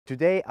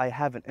Today I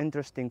have an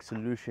interesting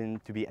solution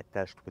to be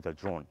attached with a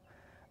drone.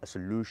 A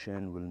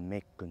solution will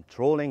make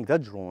controlling the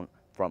drone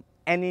from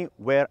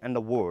anywhere in the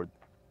world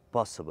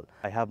possible.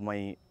 I have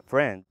my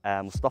friend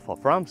Mustafa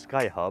from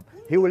SkyHub.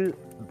 He will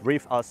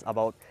brief us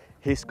about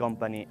his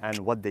company and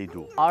what they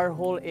do. Our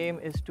whole aim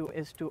is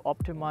to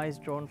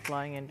optimize drone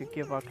flying and to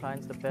give our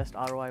clients the best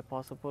ROI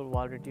possible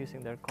while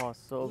reducing their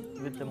costs. So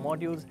with the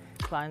modules,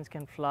 clients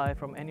can fly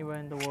from anywhere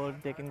in the world.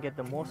 They can get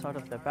the most out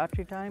of their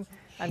battery time,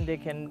 and they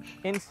can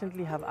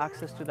instantly have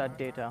access to that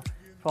data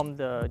from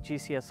the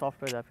GCS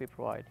software that we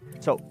provide.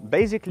 So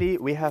basically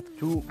we have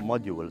two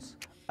modules,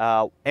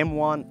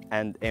 M1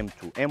 and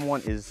M2.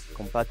 M1 is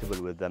compatible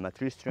with the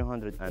Matrice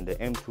 300 and the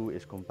M2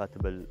 is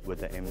compatible with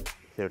the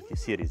M30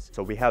 series.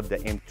 So we have the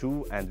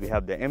M2 and we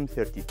have the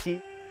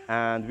M30T,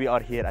 and we are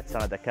here at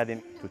Sanad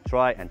Academy to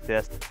try and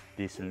test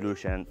the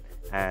solution,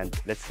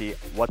 and let's see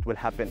what will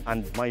happen.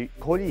 And my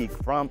colleague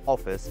from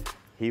office,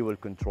 he will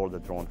control the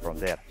drone from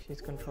there.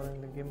 She's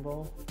controlling the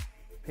gimbal,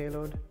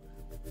 payload.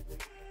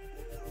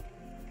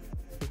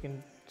 We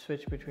can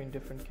switch between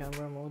different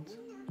camera modes.